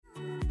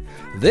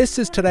This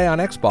is Today on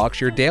Xbox,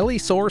 your daily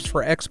source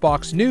for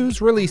Xbox news,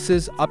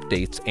 releases,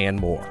 updates, and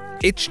more.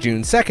 It's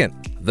June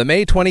 2nd. The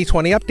May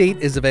 2020 update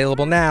is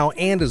available now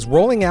and is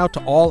rolling out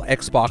to all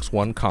Xbox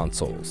One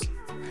consoles.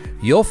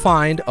 You'll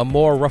find a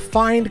more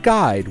refined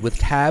guide with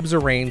tabs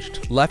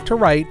arranged left to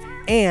right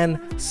and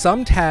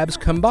some tabs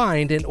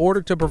combined in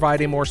order to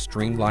provide a more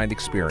streamlined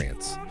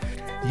experience.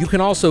 You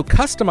can also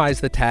customize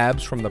the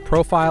tabs from the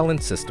Profile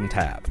and System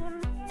tab.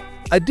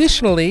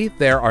 Additionally,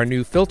 there are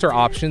new filter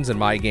options in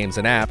My Games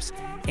and Apps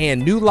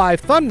and new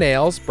live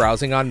thumbnails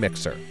browsing on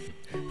Mixer.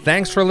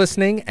 Thanks for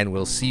listening, and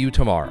we'll see you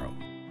tomorrow.